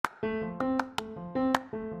All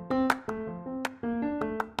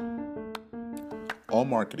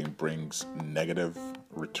marketing brings negative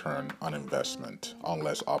return on investment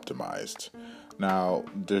unless optimized. Now,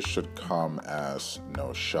 this should come as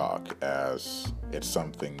no shock, as it's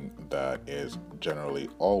something that is generally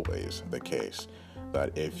always the case.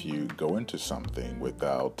 That if you go into something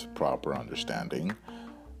without proper understanding,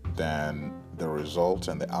 then the result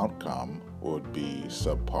and the outcome would be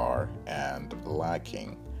subpar and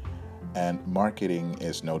lacking. And marketing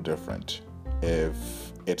is no different. If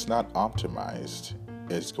it's not optimized,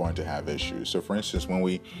 it's going to have issues. So, for instance, when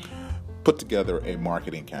we put together a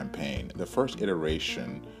marketing campaign, the first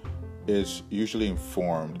iteration is usually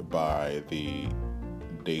informed by the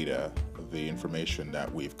data, the information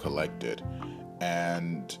that we've collected,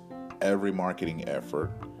 and every marketing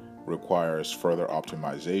effort requires further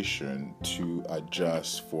optimization to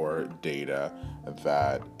adjust for data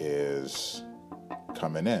that is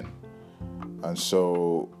coming in. And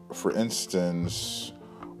so, for instance,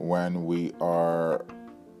 when we are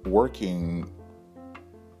working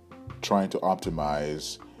trying to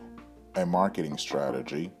optimize a marketing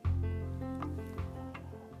strategy,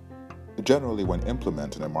 generally when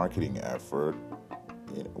implementing a marketing effort,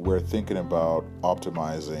 we're thinking about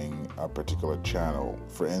optimizing a particular channel.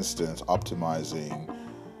 For instance, optimizing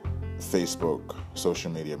Facebook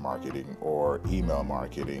social media marketing or email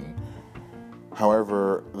marketing.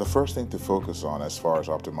 However, the first thing to focus on as far as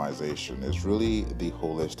optimization is really the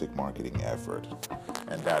holistic marketing effort,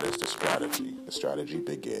 and that is the strategy. The strategy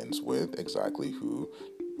begins with exactly who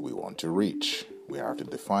we want to reach. We have to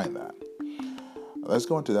define that. Let's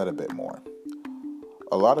go into that a bit more.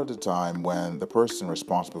 A lot of the time when the person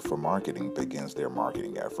responsible for marketing begins their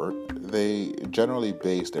marketing effort, they generally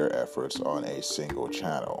base their efforts on a single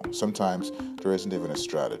channel. Sometimes there isn't even a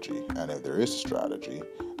strategy, and if there is a strategy,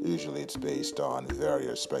 usually it's based on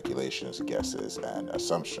various speculations, guesses, and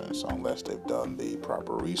assumptions, unless they've done the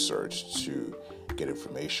proper research to get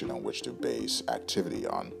information on which to base activity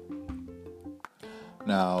on.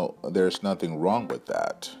 Now, there's nothing wrong with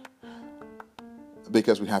that,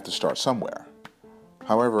 because we have to start somewhere.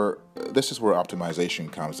 However, this is where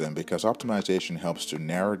optimization comes in, because optimization helps to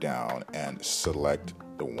narrow down and select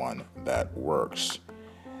the one that works.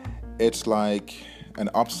 It's like an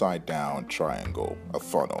upside down triangle, a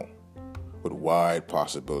funnel, with wide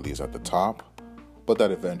possibilities at the top, but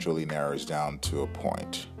that eventually narrows down to a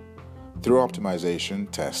point. Through optimization,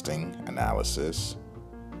 testing, analysis,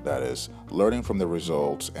 that is, learning from the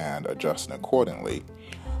results and adjusting accordingly,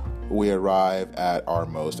 we arrive at our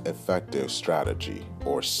most effective strategy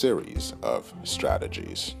or series of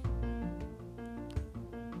strategies.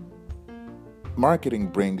 Marketing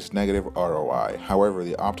brings negative ROI. However,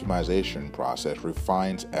 the optimization process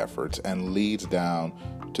refines efforts and leads down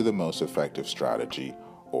to the most effective strategy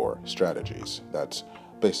or strategies. That's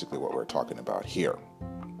basically what we're talking about here.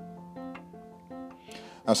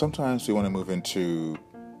 Now, sometimes we want to move into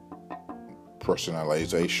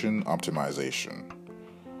personalization optimization.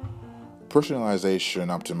 Personalization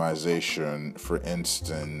optimization, for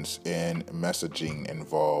instance, in messaging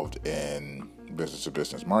involved in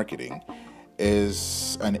business-to-business marketing,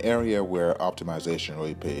 is an area where optimization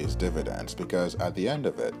really pays dividends, because at the end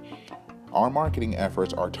of it, our marketing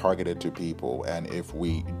efforts are targeted to people, and if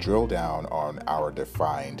we drill down on our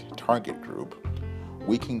defined target group,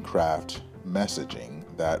 we can craft messaging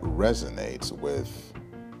that resonates with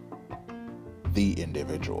the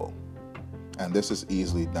individual. And this is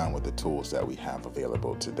easily done with the tools that we have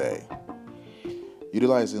available today.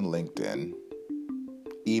 Utilizing LinkedIn,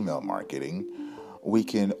 email marketing, we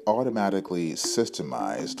can automatically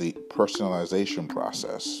systemize the personalization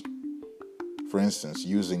process. For instance,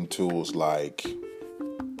 using tools like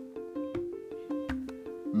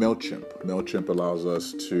MailChimp. MailChimp allows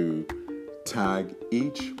us to tag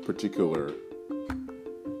each particular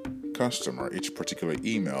customer, each particular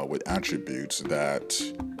email with attributes that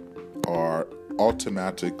are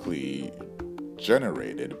automatically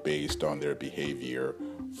generated based on their behavior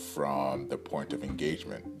from the point of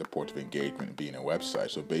engagement being a website.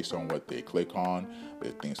 So based on what they click on,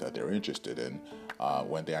 the things that they're interested in,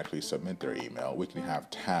 when they actually submit their email, we can have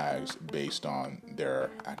tags based on their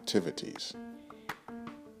activities.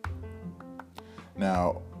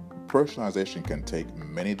 Now, personalization can take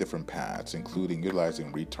many different paths, including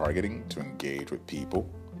utilizing retargeting to engage with people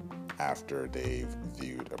after they've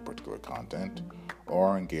viewed a particular content,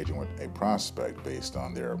 or engaging with a prospect based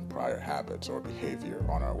on their prior habits or behavior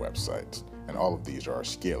on our websites. And all of these are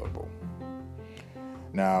scalable.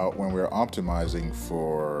 Now, when we're optimizing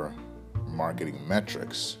for marketing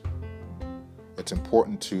metrics, it's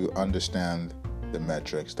important to understand the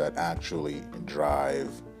metrics that actually drive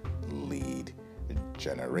lead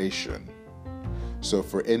generation. So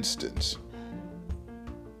for instance,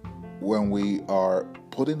 when we are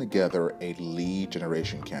putting together a lead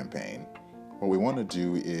generation campaign, what we want to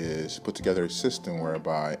do is put together a system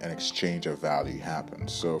whereby an exchange of value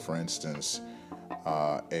happens. So for instance,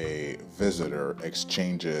 a visitor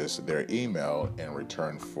exchanges their email in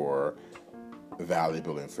return for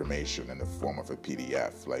valuable information in the form of a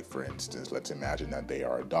PDF. Like for instance, let's imagine that they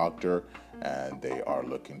are a doctor and they are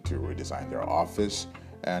looking to redesign their office,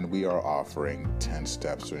 and we are offering 10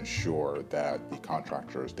 steps to ensure that the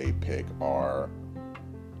contractors they pick are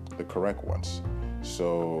the correct ones.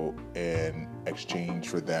 So in exchange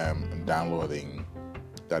for them downloading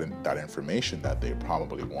that information that they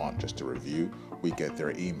probably want just to review, we get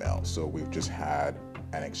their email. So we've just had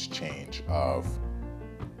an exchange of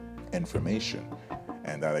information,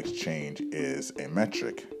 and that exchange is a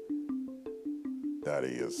metric that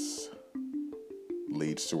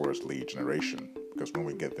leads towards lead generation, because when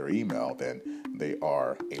we get their email, then they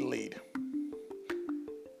are a lead.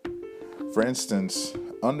 For instance,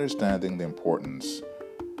 understanding the importance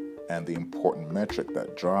and the important metric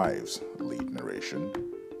that drives lead generation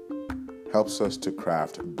helps us to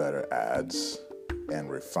craft better ads and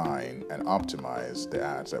refine and optimize the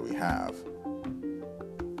ads that we have.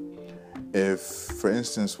 If, for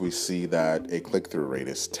instance, we see that a click-through rate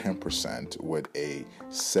is 10% with a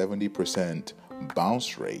 70%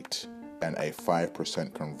 bounce rate and a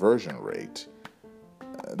 5% conversion rate,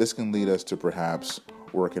 this can lead us to perhaps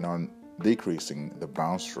working on decreasing the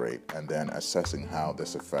bounce rate and then assessing how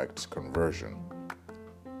this affects conversion,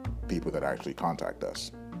 people that actually contact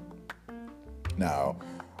us. Now,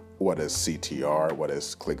 what is CTR? What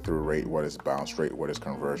is click-through rate? What is bounce rate? What is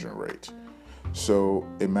conversion rate? So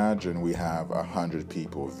imagine we have 100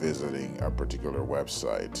 people visiting a particular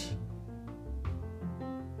website.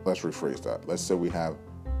 Let's rephrase that. Let's say we have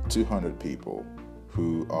 200 people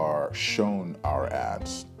who are shown our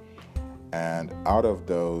ads. And out of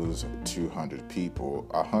those 200 people,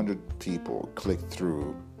 100 people click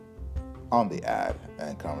through on the ad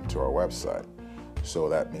and come to our website. So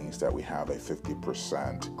that means that we have a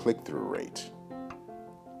 50% click-through rate.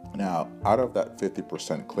 Now, out of that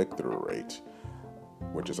 50% click-through rate,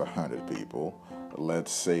 which is 100 people,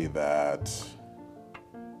 let's say that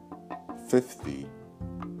 50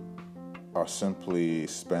 are simply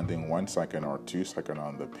spending 1 second or 2 seconds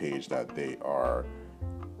on the page that they are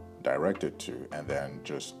directed to and then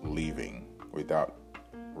just leaving without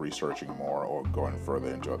researching more or going further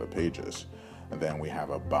into other pages. And then we have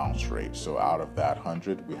a bounce rate. So out of that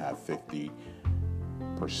 100, we have 50%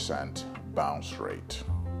 bounce rate.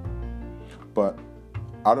 But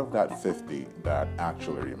out of that 50 that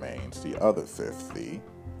actually remains, the other 50,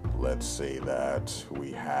 let's say that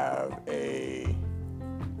we have a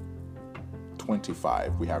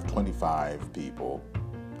 25. We have 25 people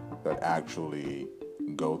that actually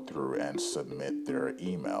go through and submit their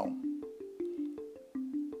email.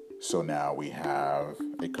 So now we have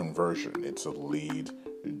a conversion. It's a lead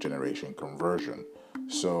generation conversion.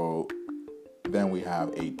 So then we have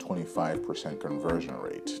a 25% conversion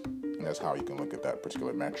rate. And that's how you can look at that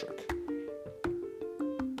particular metric.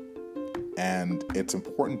 And it's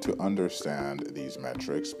important to understand these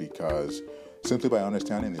metrics because simply by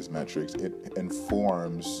understanding these metrics, it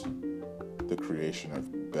informs the creation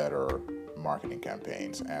of better marketing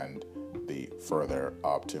campaigns and the further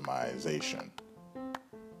optimization.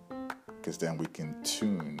 Because then we can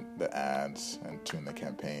tune the ads and tune the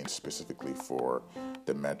campaigns specifically for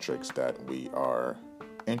the metrics that we are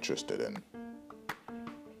interested in.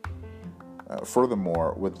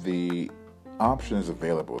 Furthermore, with the options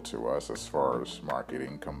available to us as far as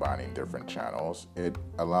marketing, combining different channels, it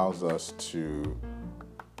allows us to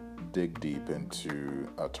dig deep into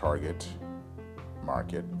a target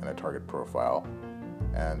market and a target profile,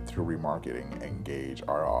 and through remarketing, engage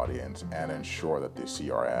our audience and ensure that they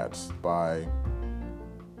see our ads by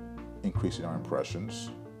increasing our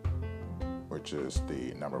impressions, which is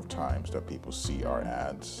the number of times that people see our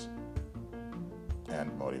ads,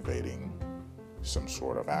 and motivating some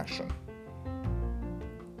sort of action.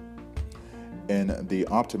 In the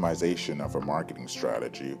optimization of a marketing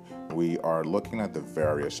strategy, we are looking at the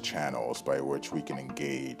various channels by which we can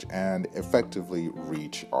engage and effectively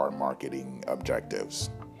reach our marketing objectives.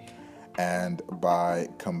 And by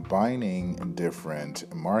combining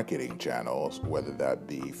different marketing channels, whether that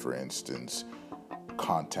be, for instance,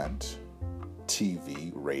 content,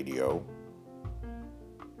 TV, radio,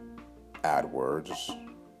 AdWords,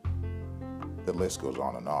 the list goes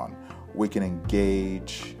on, we can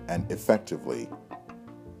engage and effectively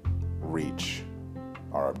reach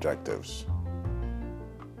our objectives.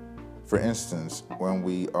 For instance, when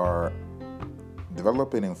we are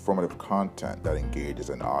developing informative content that engages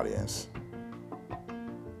an audience,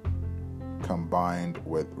 combined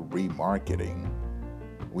with remarketing,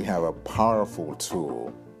 we have a powerful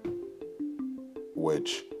tool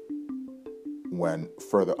which, when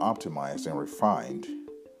further optimized and refined,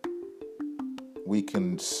 we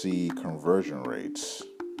can see conversion rates,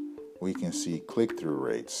 we can see click-through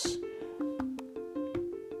rates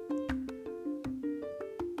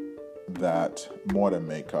that more than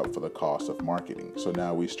make up for the cost of marketing. So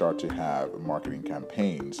now we start to have marketing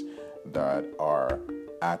campaigns that are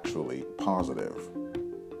actually positive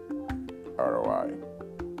ROI.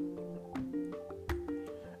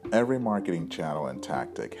 Every marketing channel and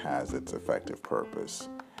tactic has its effective purpose,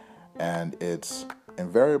 and it's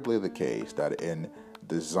invariably the case that in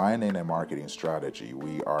designing a marketing strategy,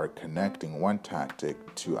 we are connecting one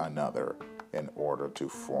tactic to another in order to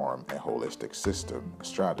form a holistic system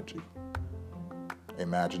strategy.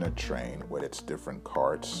 Imagine a train with its different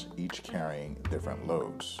carts, each carrying different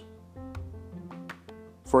loads.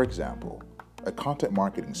 For example, a content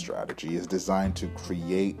marketing strategy is designed to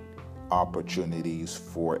create opportunities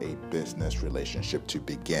for a business relationship to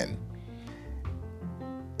begin.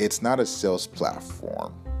 It's not a sales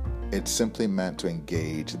platform. It's simply meant to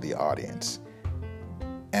engage the audience.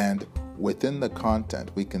 And within the content,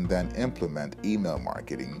 we can then implement email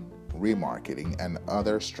marketing, remarketing, and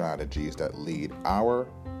other strategies that lead our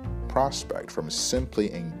prospect from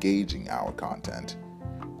simply engaging our content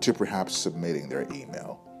to perhaps submitting their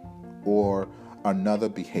email or another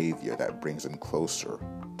behavior that brings them closer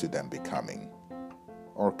to them becoming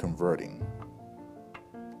or converting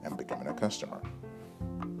and becoming a customer.